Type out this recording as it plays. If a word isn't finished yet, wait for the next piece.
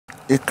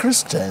A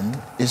Christian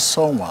is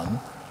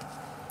someone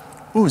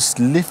who is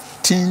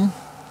lifting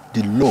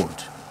the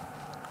load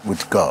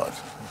with God.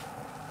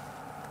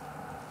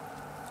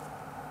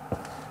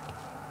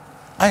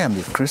 I am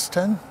a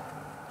Christian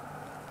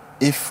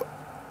if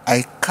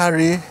I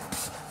carry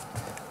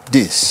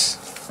this.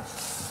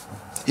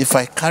 If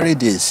I carry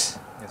this,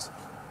 Yes.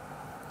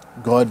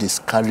 God is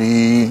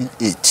carrying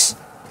it.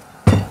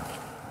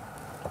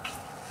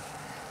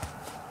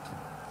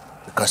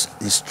 Because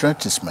His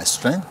strength is my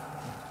strength,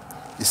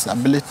 His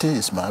ability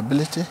is my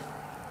ability.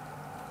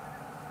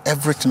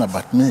 Everything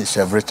about me is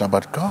everything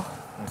about God.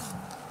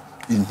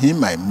 In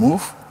Him I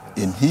move,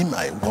 in Him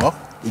I walk,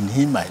 in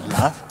Him I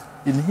laugh,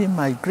 in Him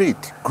I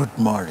greet. Good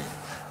morning.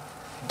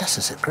 That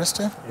is a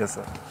Christian. Yes,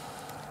 sir.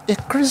 A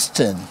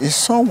Christian is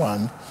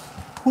someone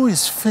who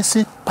is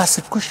facing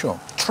persecution,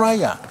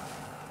 trial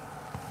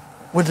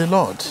with the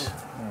Lord.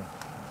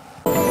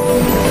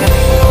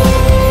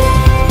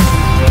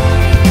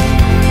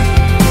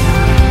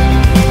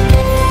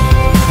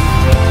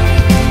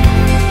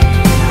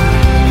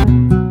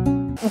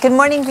 Good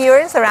morning,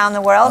 viewers around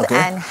the world, Okay.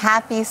 and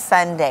happy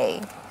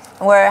Sunday.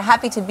 We're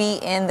happy to be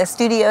in the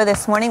studio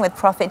this morning with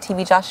Prophet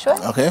TB Joshua.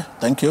 Okay,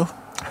 thank you.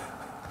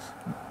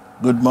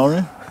 Good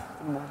morning.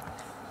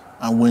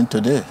 I'm winning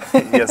today.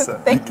 Yes,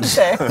 sir. Thank you,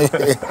 sir.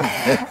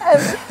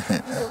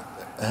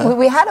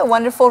 We had a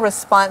wonderful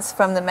response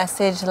from the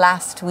message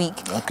last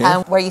week, Okay.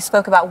 where you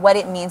spoke about what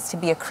it means to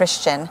be a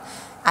Christian.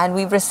 And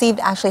we've received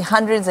actually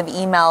hundreds of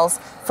emails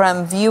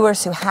from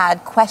viewers who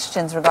had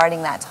questions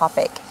regarding that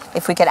topic.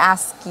 If we could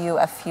ask you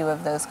a few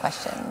of those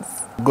questions.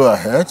 Go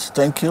ahead,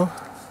 thank you.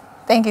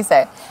 Thank you,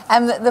 sir.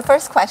 The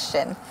first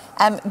question,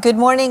 good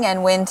morning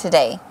and win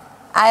today.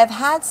 I have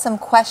had some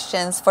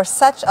questions for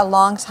such a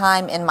long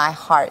time in my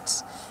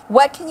heart.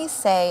 What can you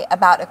say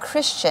about a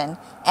Christian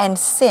and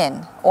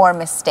sin or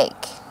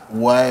mistake?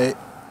 Why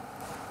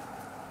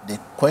the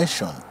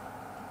question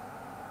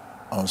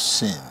of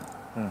sin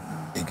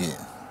again?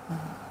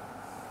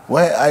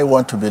 Why I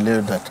want to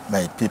believe that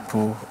my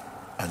people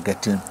are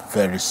getting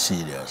very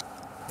serious.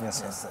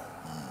 Yes, sir.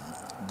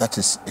 That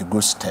is a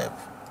good step.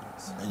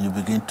 And you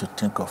begin to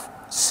think of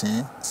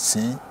sin,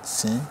 sin,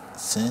 sin,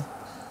 sin.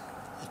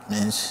 It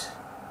means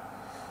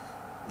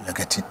you're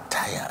getting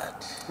tired.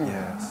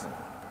 Yes.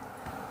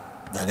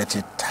 You're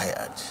getting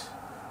tired.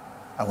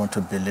 I want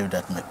to believe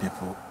that my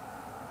people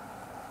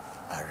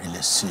are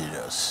really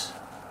serious.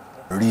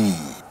 Read.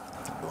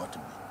 You want to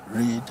be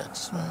read,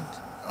 that's right.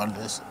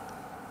 Always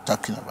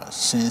talking about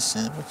sin,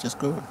 sin, which is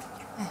good.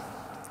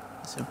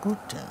 It's a good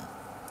thing.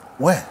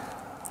 Well,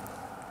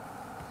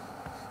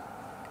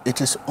 it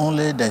is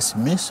only this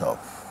mix up.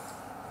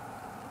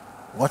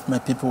 What my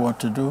people want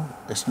to do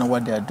is not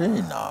what they are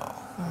doing now.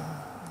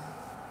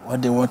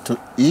 What they want to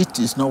eat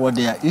is not what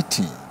they are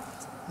eating.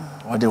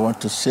 What they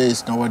want to say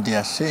is not what they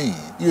are saying.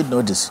 You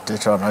know the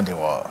situation around the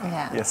world.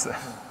 Yeah. Yes, sir.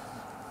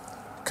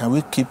 Can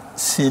we keep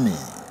sinning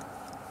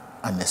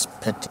and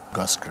expect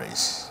God's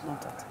grace?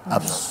 Not that.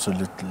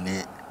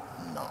 Absolutely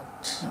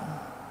not.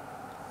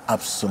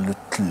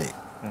 Absolutely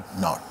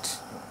not.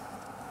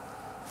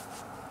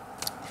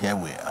 Here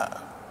we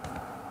are.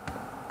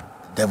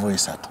 The devil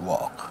is at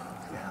work.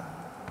 Yeah.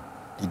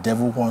 The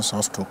devil wants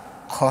us to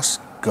curse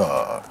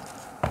God.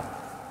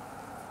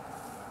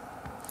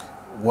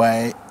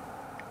 Why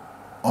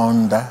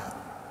under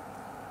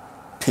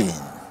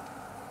pain?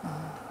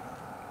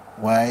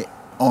 Why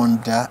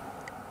under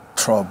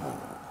trouble,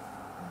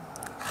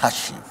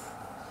 hardship?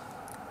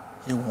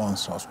 He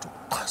wants us to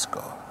curse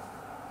God.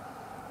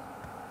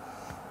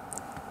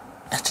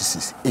 That is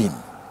his aim.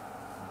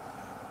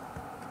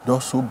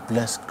 Those who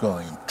bless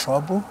God in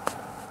trouble,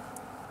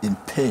 in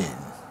pain,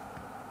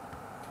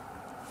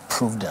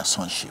 prove their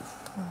sonship.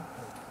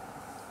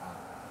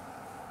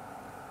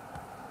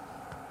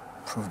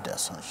 Prove their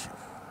sonship.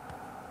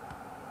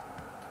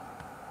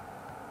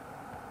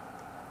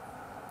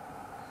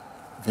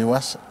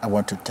 Viewers, I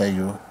want to tell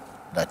you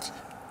that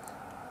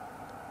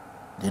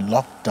the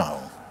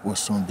lockdown will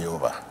soon be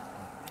over.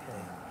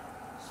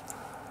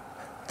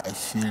 I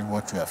feel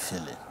what you are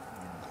feeling.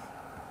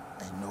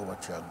 I know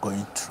what you are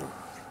going through.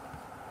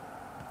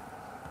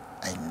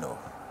 I know.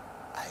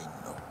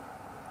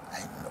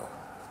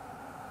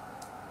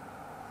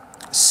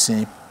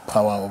 Sin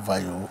power over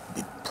you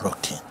be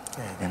broken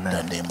in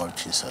the name of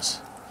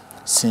Jesus.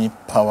 Sin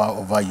power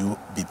over you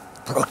be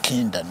broken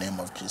in the name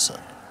of Jesus.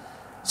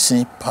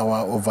 Sin power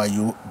over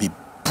you be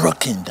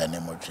broken in the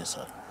name of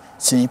Jesus.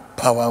 Sin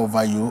power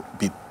over you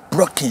be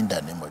broken in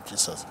the name of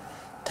Jesus.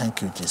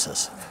 Thank you,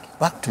 Jesus.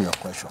 Back to your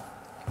question.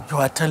 You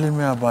are telling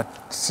me about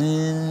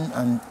sin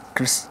and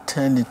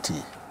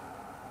Christianity.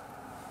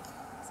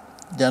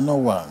 They are not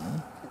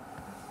one.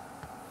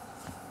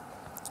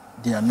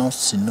 They are not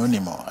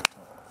synonymous at all.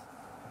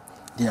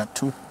 They are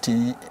two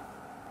things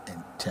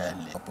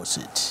entirely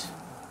opposite.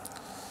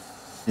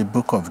 The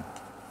book of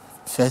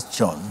 1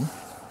 John,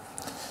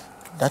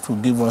 that will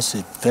give us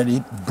a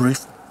very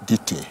brief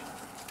detail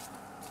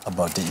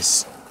about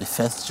this. The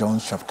 1 John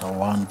chapter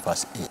 1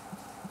 verse 8.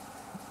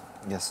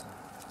 Yes, sir.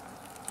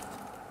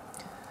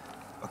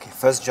 Okay,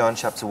 1 John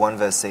chapter 1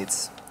 verse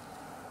 8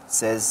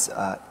 says,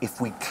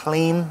 if we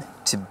claim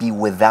to be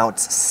without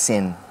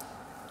sin,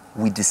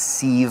 we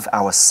deceive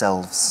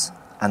ourselves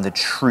and the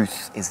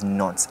truth is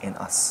not in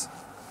us.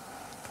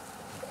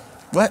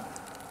 Well,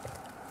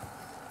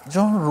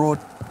 John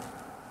wrote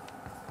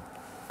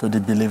to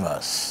the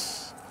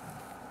believers,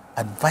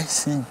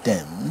 advising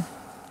them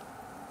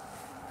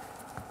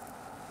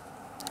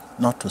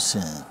not to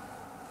sin,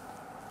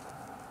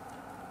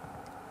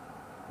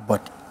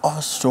 but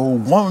also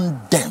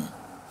warn them,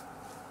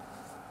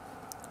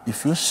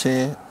 if you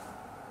say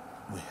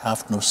we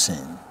have no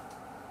sin,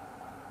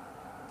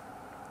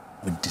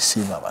 we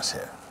deceive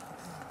ourselves,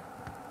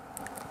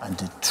 and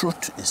the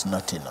truth is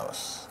not in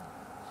us.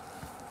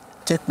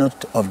 Take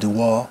note of the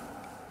word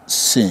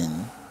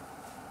sin.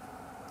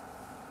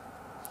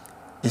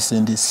 It's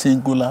in the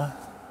singular,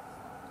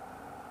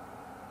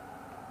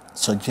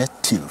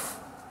 subjective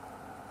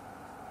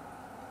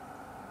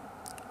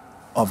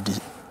of the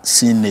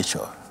sin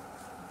nature.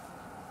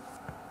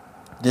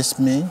 This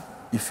means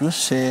if you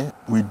say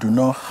we do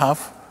not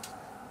have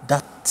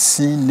that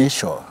sin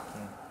nature,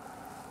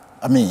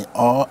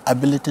 or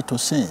ability to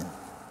sin,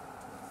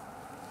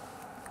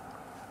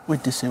 we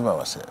deceive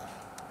ourselves.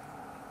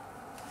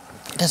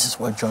 This is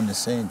what John is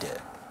saying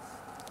there.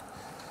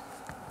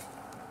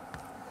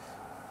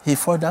 He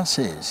further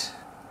says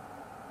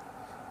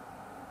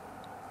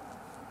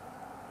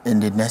in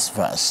the next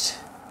verse,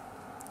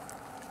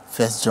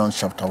 1 John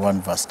chapter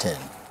 1 verse 10.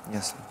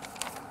 Yes.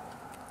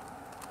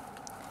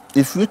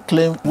 If we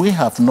claim we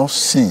have no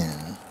sin,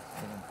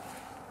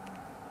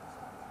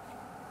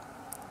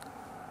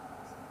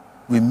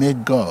 we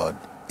make God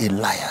a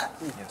liar.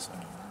 Yes, sir.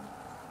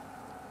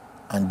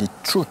 And the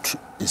truth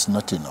is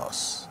not in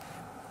us.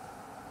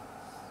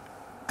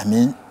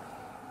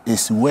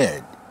 His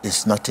word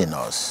is not in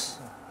us.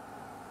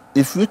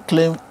 If we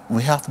claim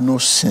we have no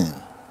sin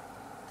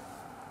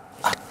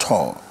at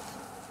all,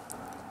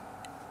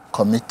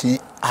 committing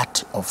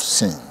act of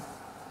sin,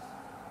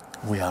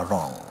 we are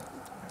wrong.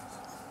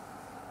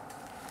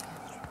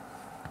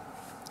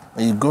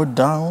 When you go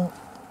down,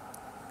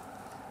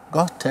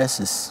 God tells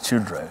his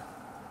children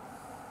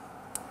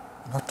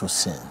not to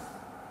sin,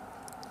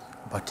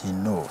 but he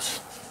knows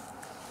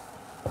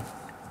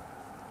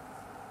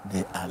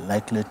they are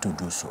likely to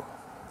do so.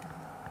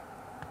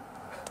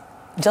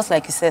 Just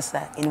like he says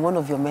in one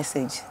of your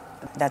messages,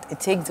 that it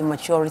takes the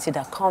maturity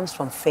that comes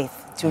from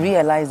faith to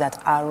realize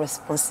that our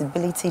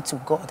responsibility to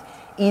God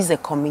is a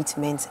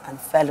commitment and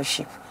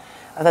fellowship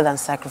rather than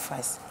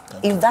sacrifice.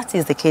 If that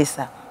is the case,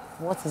 sir,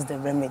 what is the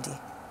remedy?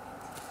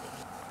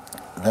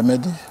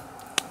 Remedy?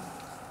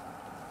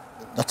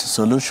 That's a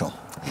solution.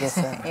 Yes,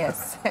 sir.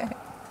 Yes.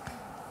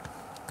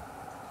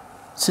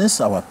 Since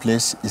our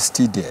place is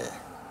still there,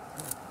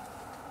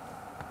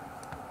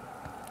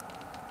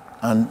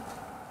 and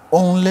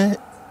only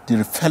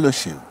the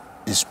fellowship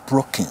is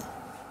broken,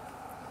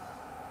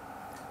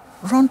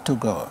 run to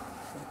God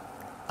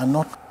and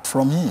not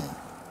from him.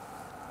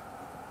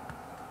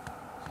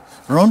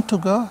 Run to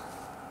God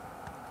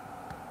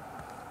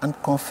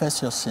and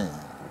confess your sin,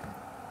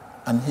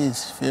 and he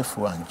is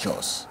faithful and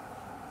just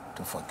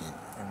to forgive.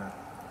 Amen.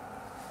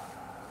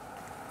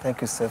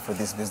 Thank you, sir, for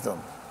this wisdom.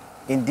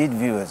 Indeed,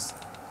 viewers,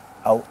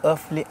 our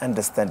earthly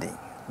understanding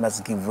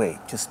must give way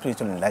to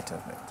spiritual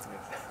enlightenment.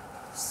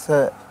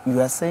 Sir, you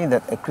are saying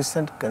that a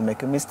Christian can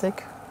make a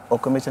mistake or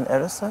commit an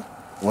error, sir?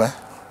 Well,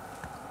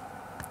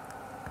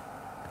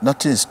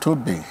 nothing is too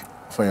big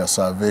for your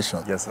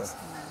salvation. Yes, sir.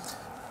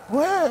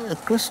 Well, a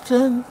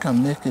Christian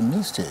can make a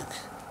mistake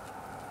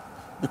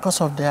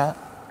because of their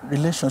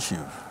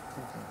relationship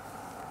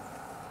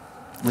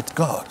with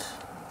God.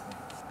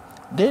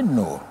 They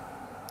know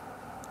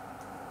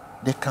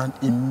they can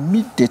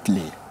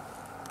immediately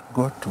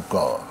go to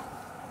God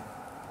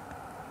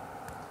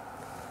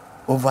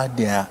over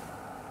their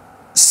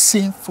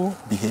sinful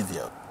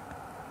behavior.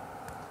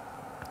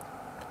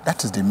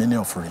 That is the meaning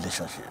of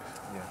relationship.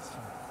 Yes.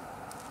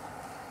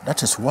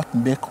 That is what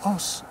makes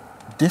us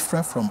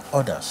different from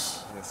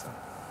others. Yes, sir.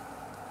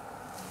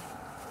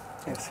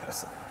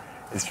 Yes, sir.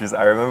 It's true.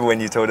 I remember when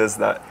you told us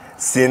that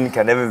sin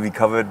can never be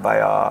covered by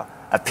our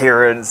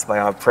appearance, by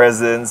our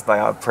presence, by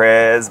our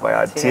prayers, by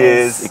our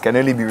tears. It can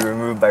only be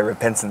removed by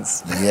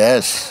repentance.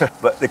 Yes.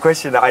 But the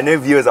question that I know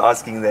viewers are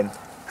asking then,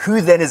 who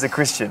then is a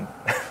Christian?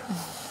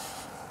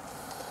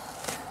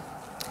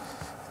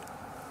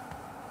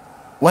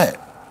 Well,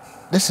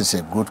 this is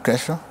a good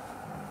question.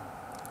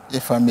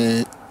 If I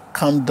may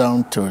come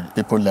down to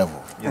people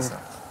level. Yes, sir.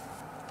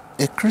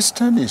 A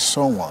Christian is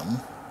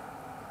someone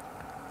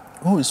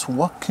who is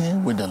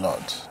walking with the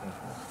Lord.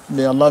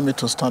 May allow me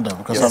to stand up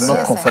because Yes, I'm sir.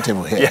 not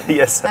comfortable here. Yeah,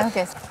 yes, sir.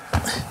 Okay.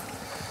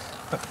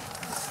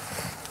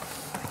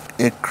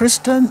 A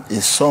Christian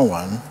is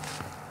someone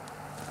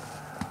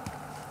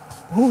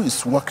who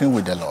is walking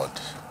with the Lord.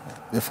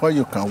 Before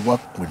you can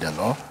walk with the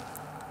Lord,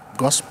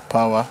 God's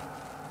power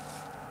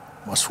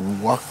must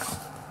walk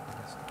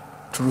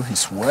through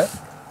his word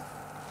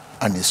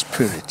and his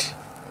spirit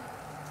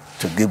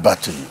to give back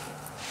to you.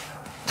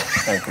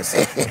 Thank you,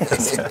 sir.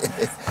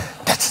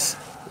 That's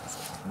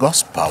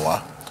God's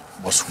power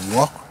must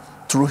walk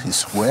through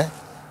his word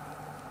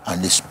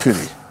and his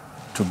spirit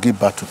to give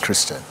back to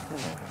Christian.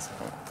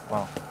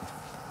 Wow.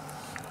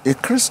 A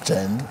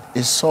Christian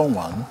is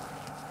someone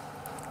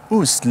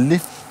who is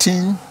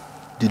lifting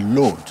the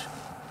load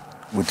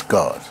with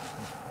God.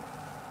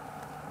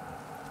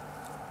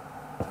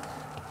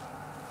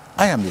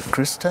 I am a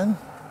Christian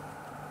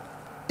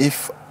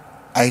if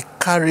I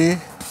carry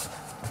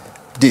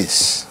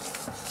this.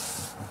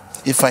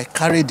 If I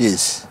carry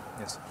this,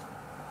 Yes.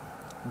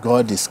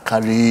 God is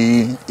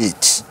carrying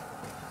it.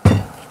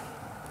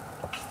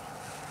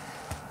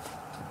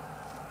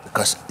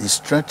 Because his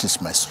strength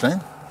is my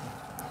strength.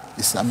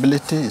 His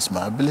ability is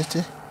my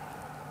ability.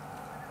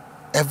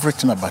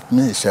 Everything about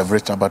me is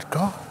everything about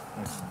God.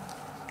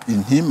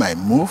 In him I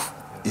move.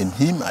 In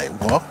him I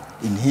walk.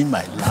 In him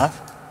I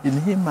laugh.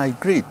 In him I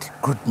greet.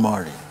 Good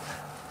morning.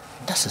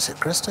 That is a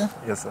Christian.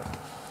 Yes, sir.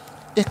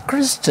 A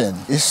Christian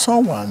is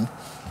someone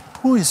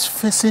who is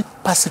facing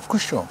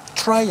persecution,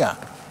 trial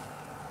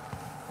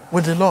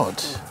with the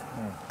Lord.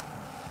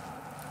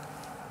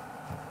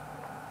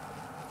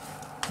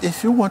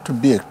 If you want to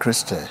be a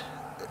Christian,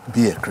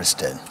 be a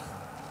Christian.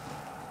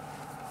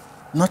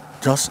 Not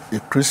just a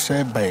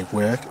Christian by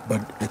word,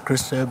 but a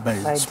Christian by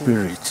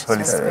spirit.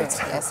 Holy Spirit.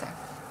 Yes, sir.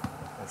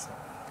 Yes, sir.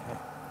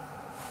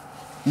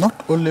 Not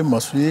only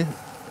must we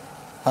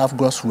have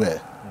God's word,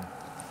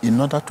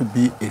 in order to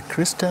be a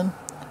Christian,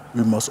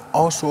 we must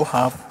also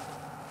have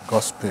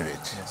God's spirit.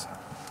 Yes, sir.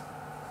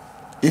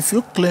 If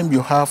you claim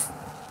you have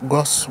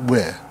God's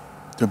word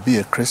to be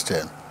a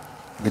Christian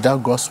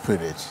without God's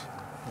spirit,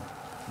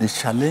 the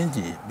challenge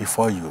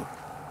before you,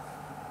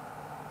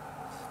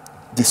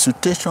 the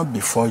situation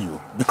before you,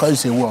 because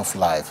it's a way of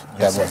life,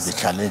 Yes, that was yes. the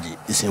challenge,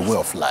 it's a way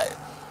of life.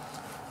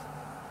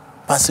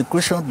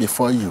 Persecution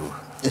before you,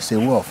 it's a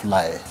way of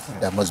life,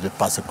 there must be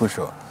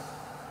persecution.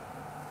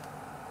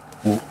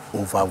 Will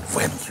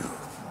overwhelm you,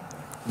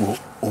 will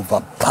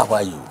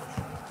overpower you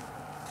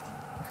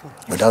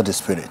without the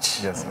spirit.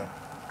 Yes, sir.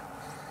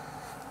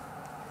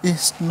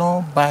 It's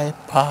not by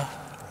power,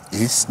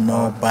 it's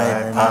not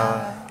by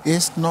power,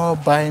 it's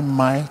not by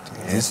might,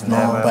 it's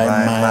not by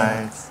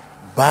might.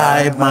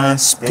 By my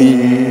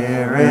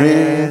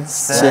spirit,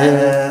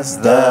 says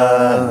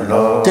the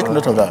Lord. Take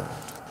note of that.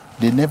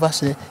 They never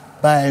say,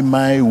 by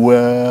my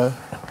word.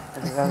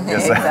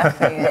 Yes, sir.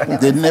 Exactly.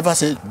 They never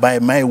say, by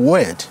my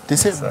word. They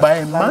say,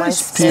 by my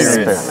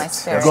spirit. By my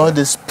spirit. God,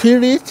 the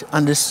spirit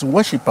and the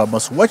worshiper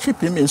must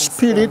worship him in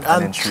spirit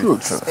and in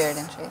truth. Spirit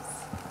and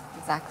truth.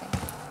 Exactly.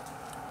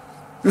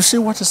 You see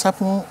what is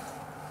happening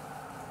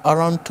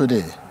around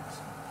today?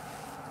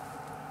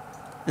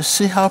 You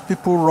see how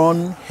people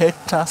run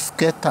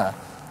helter-skelter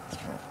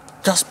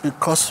just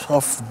because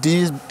of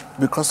this,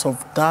 because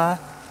of that,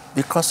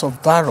 because of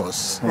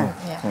virus.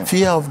 Yeah.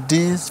 Fear of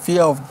this,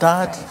 fear of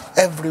that,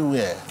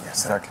 everywhere.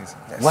 Yes, exactly. Sir.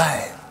 Yes.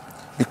 Why?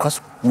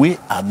 Because we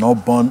are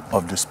not born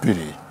of the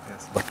Spirit,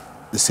 Yes. but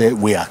they say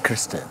we are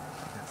Christian.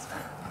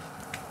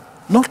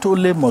 Not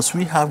only must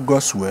we have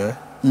God's word,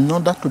 in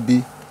order to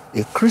be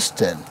a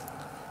Christian,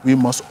 we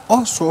must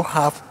also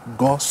have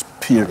God's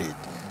Spirit.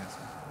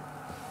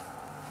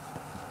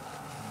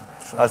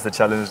 That's the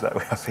challenge that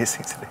we are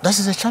facing today. That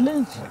is a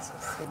challenge. Yes.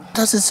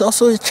 That is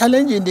also a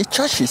challenge in the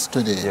churches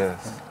today.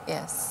 Yes.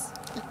 Yes.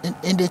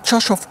 In the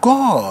church of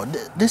God,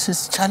 this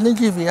is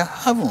challenges we are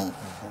having.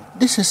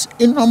 This is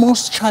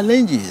enormous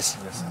challenges.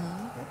 Yes.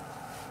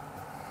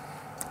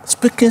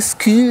 Speaking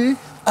skill,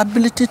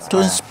 ability to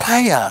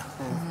inspire.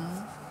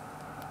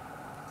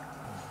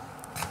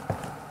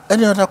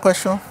 Any other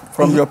question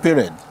from your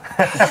parent?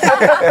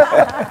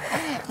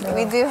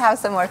 We do have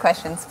some more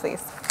questions,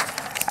 please.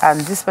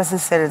 And this person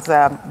says,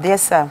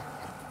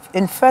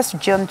 in 1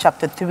 John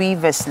chapter 3,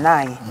 verse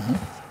 9,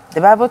 the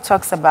Bible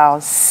talks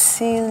about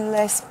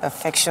sinless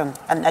perfection.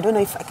 And I don't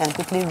know if I can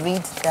quickly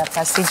read that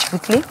passage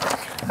quickly.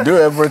 Do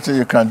everything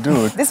you can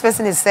do. This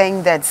person is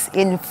saying that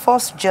in 1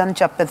 John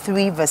chapter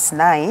 3, verse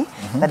 9,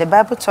 that the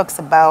Bible talks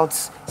about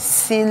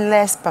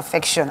sinless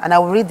perfection. And I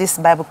will read this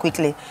Bible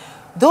quickly.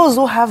 Those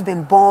who have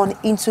been born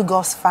into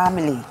God's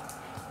family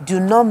do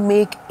not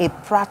make a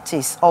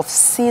practice of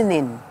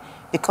sinning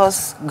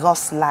because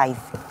God's life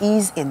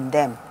is in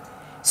them.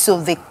 So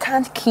they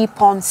can't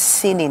keep on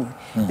sinning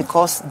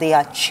because they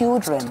are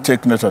children.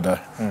 Take note of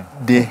that.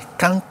 They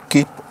can't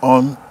keep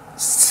on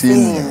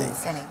sinning.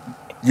 Sinning.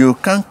 You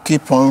can't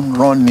keep on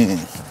running.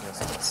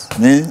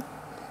 Means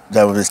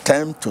there will be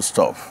time to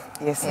stop.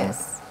 Yes,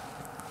 Yes.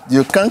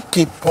 You can't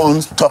keep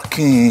on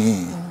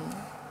talking.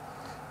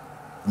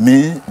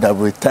 Means there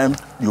will be time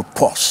you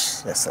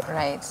pause. Yes, sir.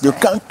 Right. You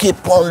right. can't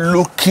keep on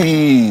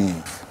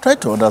looking. Try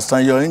to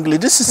understand your English.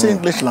 This is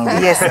English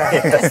language. Yes,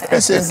 sir.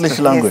 It's English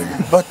language.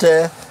 But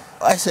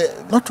I say,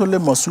 not only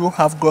must you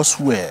have God's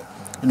word,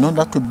 in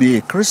order to be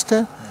a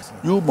Christian,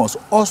 you must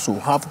also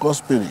have God's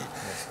spirit.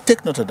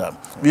 Take note of that.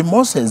 We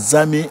must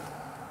examine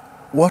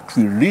what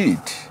we read,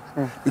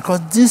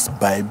 because this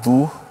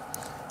Bible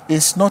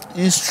is not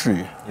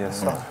history.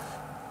 Yes, sir.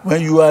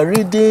 When you are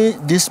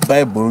reading this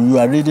Bible, you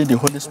are reading the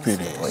Holy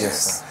Spirit.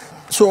 Yes.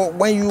 So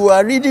when you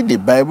are reading the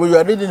Bible, you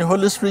are reading the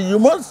Holy Spirit, you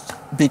must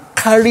be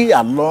carried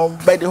along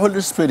by the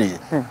Holy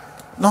Spirit.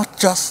 Not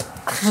just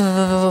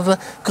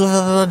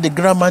the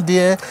grammar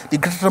there, the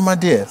grammar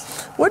there.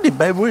 What the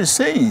Bible is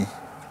saying,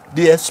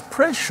 the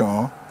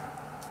expression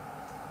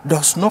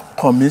does not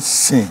commit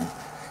sin,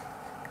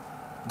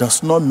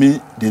 does not mean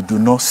they do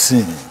not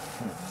sin.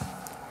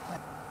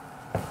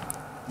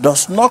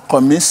 Does not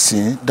commit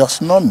sin, does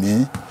not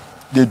mean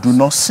they do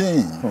not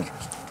sin.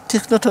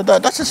 Take note of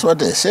that. That is what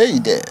they say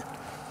there.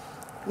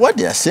 What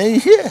they are saying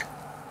here.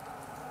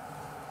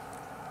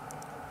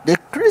 The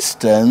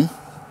Christian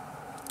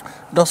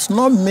does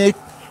not make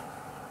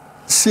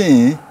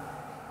sin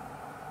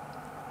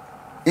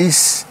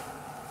his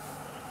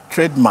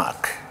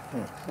trademark.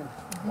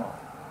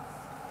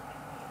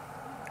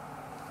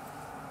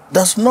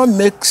 Does not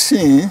make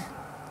sin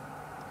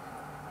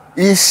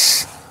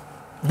his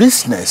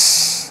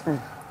business.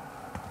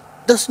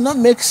 Does not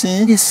make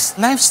sin his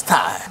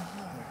lifestyle.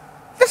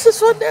 This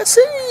is what they're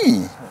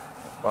saying.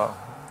 Wow.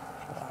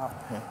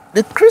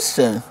 The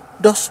Christian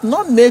does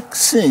not make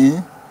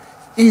sin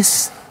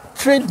his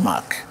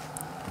trademark.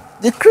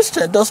 The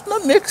Christian does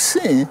not make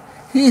sin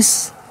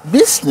his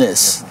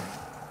business,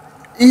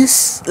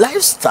 his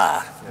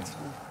lifestyle.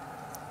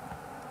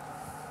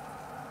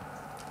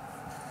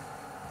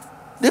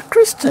 The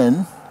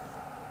Christian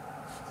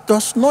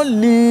does not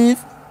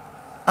live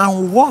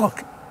and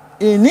walk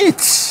in it.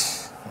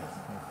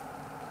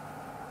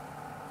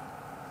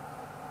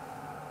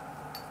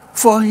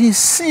 For his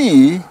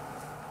seed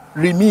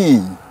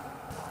remain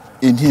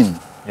in him.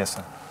 Yes,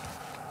 sir.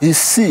 His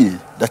seed,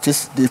 that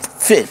is the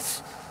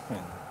faith.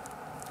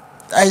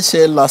 I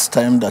said last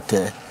time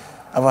that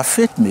our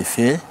faith may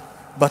fail,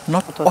 but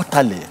not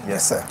utterly.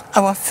 Yes, sir.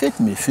 Our faith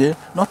may fail,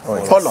 not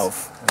fall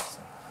off.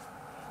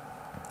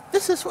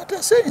 This is what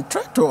they're saying.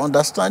 Try to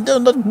understand. They're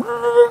not,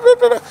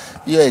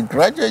 you're a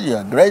graduate,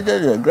 you're a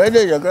graduate, you're a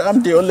graduate, you're a graduate.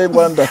 I'm the only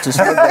one that is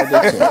not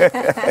graduate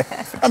here.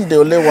 I'm the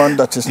only one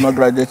that is not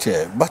graduate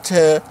here. But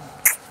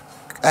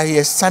I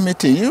examine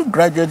it. You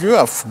graduate, you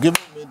have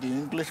given me the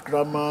English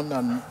grammar and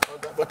all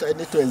that, but I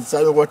need to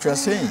examine what you're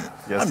saying.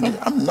 Yes,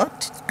 I'm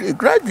not a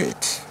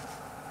graduate.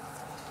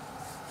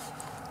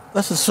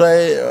 That is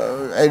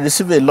why I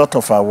receive a lot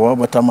of award,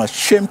 but I'm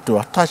ashamed to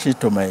attach it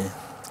to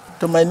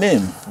my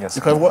name. Yes,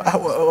 because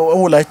what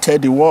will I tell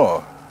the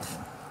world?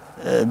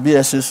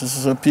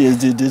 BSc,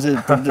 PhD,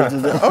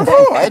 oh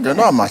no, I don't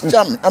know.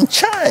 I'm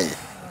shy.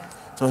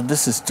 So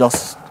this is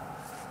just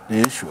the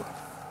issue.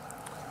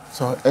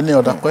 So any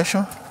other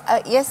question?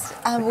 Yes,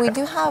 we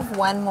do have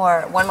one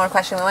more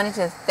question. We wanted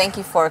to thank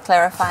you for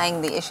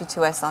clarifying the issue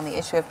to us on the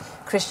issue of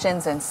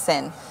Christians and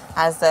sin.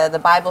 As the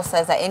Bible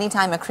says that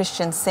anytime a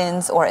Christian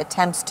sins or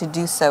attempts to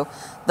do so,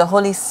 the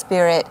Holy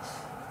Spirit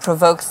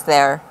provokes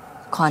their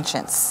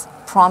conscience,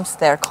 prompts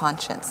their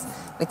conscience.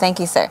 We thank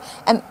you, sir.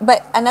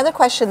 But another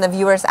question the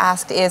viewers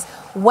asked is,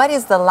 what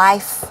is the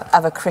life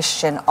of a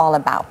Christian all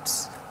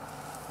about?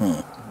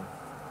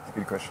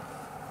 Good question.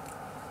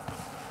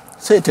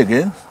 Say it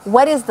again.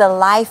 What is the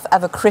life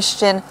of a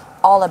Christian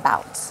all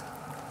about?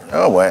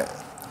 Oh, well,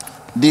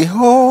 the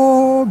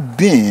whole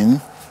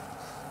being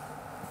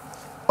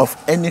of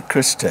any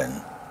Christian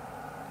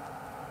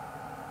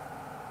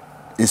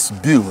is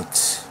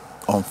built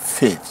on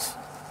faith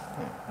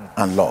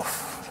and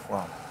love.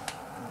 Wow.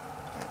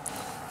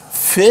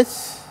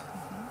 Faith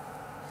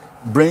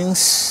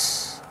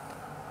brings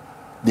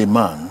the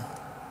man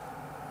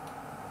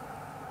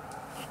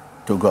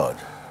to God.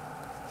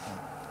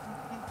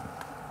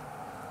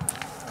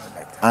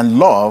 And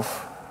love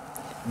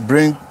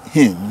brings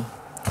him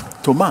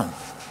to man.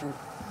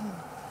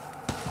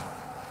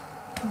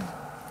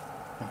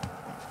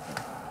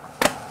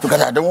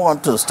 Because I don't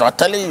want to start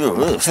telling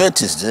you,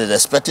 faith is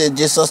expecting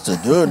Jesus to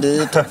do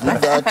this, to do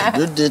that,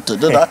 to do this, to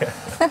do that.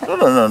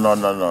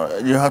 No.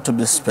 You have to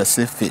be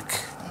specific.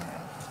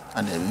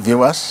 And the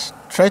viewers,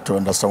 try to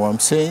understand what I'm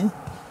saying.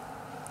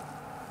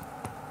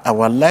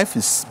 Our life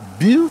is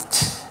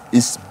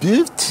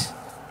built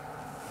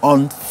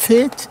on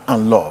faith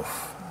and love.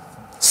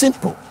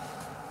 Simple.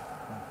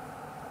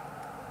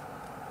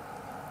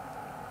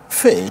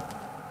 Faith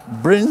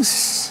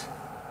brings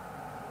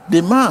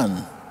the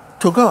man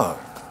to God,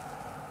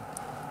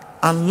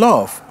 and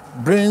love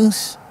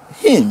brings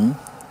him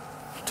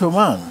to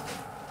man.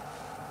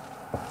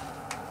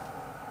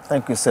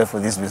 Thank you, sir, for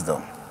this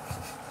wisdom.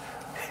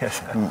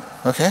 Yes.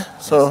 Okay,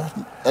 so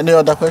any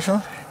other question?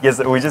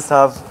 Yes, we just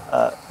have,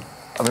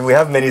 we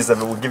have many, so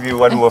we'll give you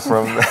one more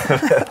from,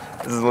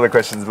 this is one of the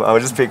questions, but I'll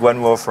just pick one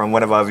more from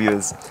one of our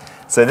viewers.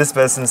 So this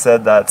person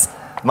said that,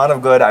 man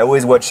of God, I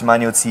always watch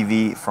Emmanuel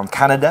TV from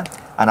Canada,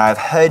 and I've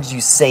heard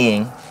you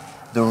saying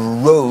the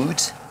road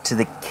to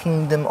the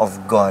kingdom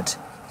of God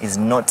is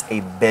not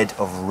a bed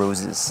of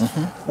roses.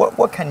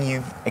 What can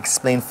you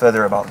explain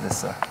further about this,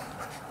 sir?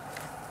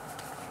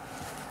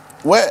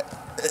 Well,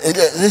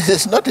 it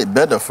is not a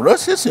bed of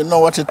roses. You know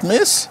what it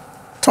means?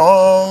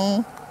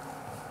 Tongue,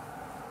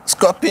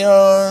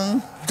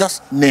 scorpion,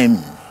 just name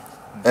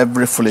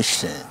every foolish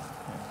thing.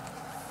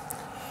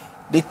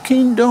 The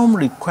kingdom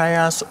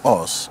requires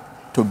us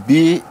to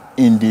be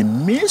in the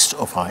midst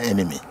of our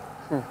enemy.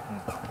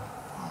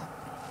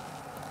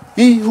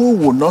 He who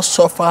will not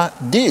suffer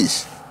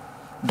this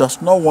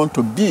does not want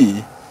to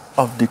be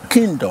of the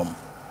kingdom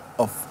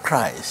of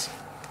Christ.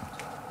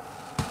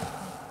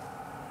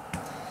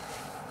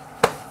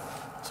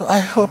 So I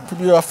hope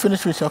you are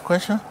finished with your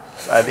question.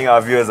 I think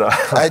our viewers are.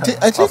 I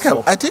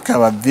think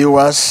our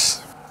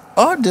viewers,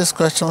 all these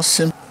questions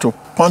seem to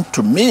point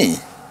to me.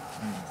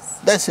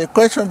 There's a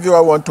question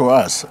viewer want to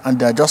ask, and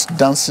they're just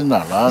dancing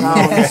around,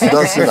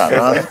 dancing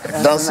around,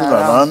 dancing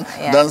around,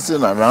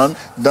 dancing around,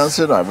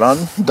 dancing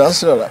around,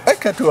 dancing around. I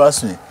can't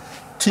ask me,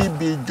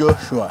 TB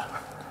Joshua,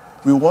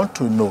 we want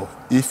to know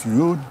if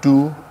you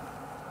do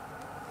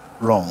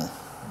wrong.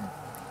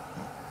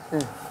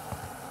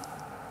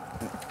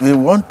 We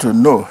want to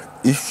know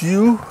if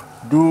you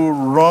do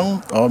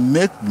wrong or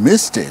make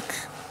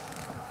mistake.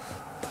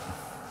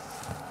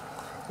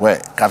 Well,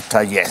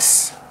 Captain,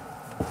 yes.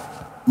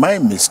 My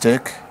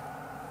mistake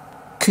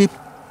keep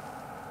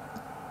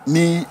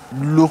me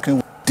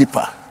looking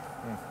deeper.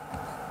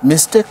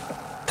 Mistake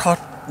taught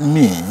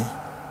me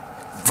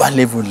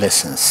valuable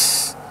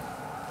lessons.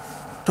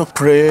 To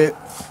pray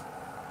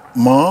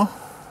more,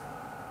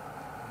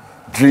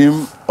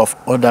 dream of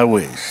other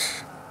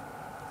ways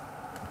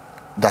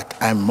that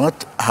I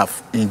might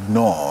have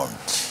ignored.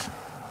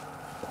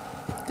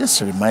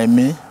 This reminds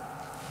me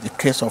the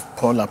case of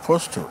Paul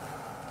Apostle.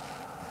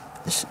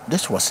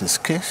 This was his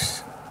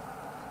case.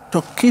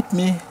 To keep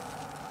me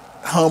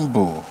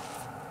humble,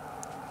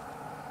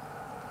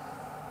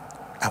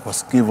 I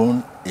was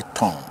given a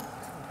thorn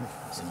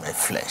in my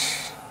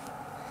flesh,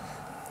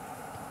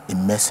 a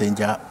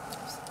messenger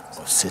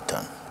of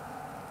Satan.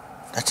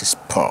 That is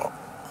Paul.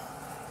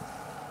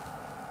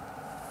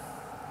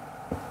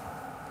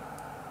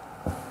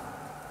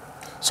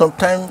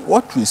 Sometimes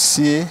what we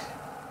see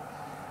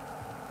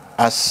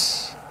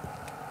as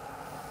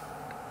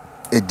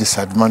a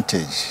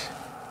disadvantage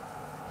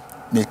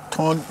may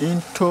turn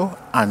into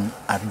an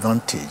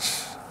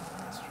advantage.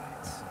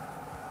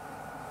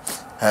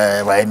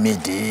 Why me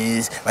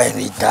this? Why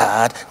me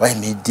that? Why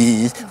me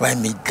this? Why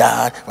me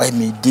that? Why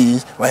me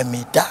this? Why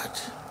me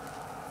that?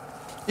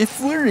 If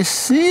we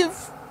receive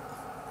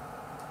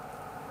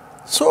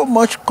so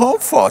much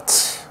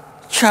comfort,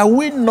 shall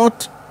we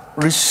not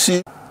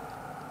receive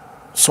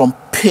some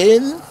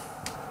pain,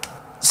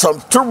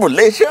 some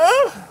tribulation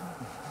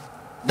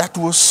that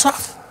will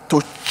serve to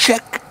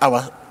check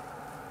our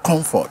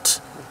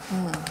comfort?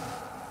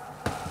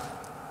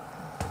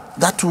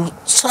 That will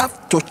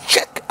serve to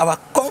check our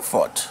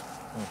comfort.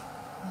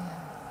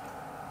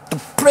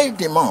 To pray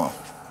the more.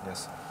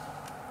 Yes.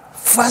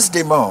 Fast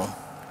the more.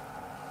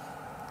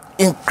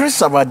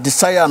 Increase our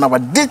desire and our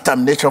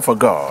determination for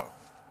God.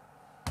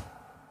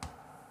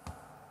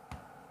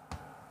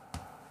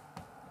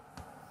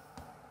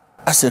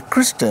 As a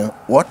Christian,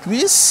 what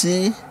we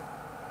see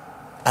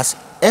as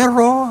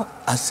error,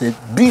 as a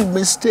big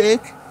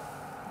mistake,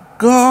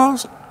 God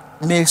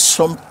may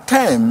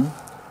sometimes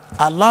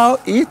allow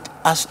it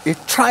as a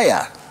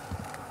trial.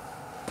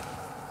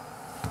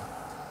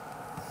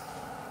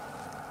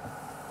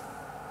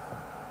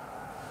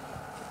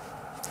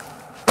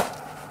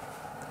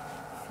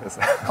 Yes.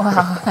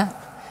 Wow.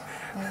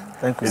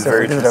 Thank you, It's sir,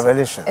 very for this interesting.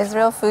 revelation. It's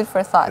real food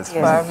for thought for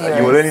our viewers.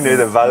 You will only know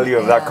the value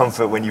of that Yeah.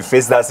 comfort when you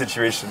face that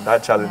situation,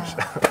 that challenge.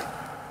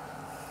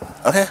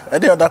 Okay,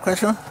 any other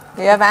question?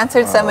 You have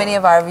answered so many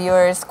of our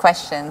viewers'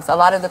 questions. A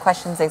lot of the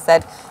questions they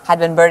said had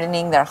been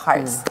burdening their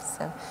hearts.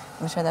 So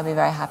I'm sure they'll be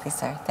very happy,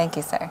 sir. Thank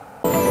you, sir.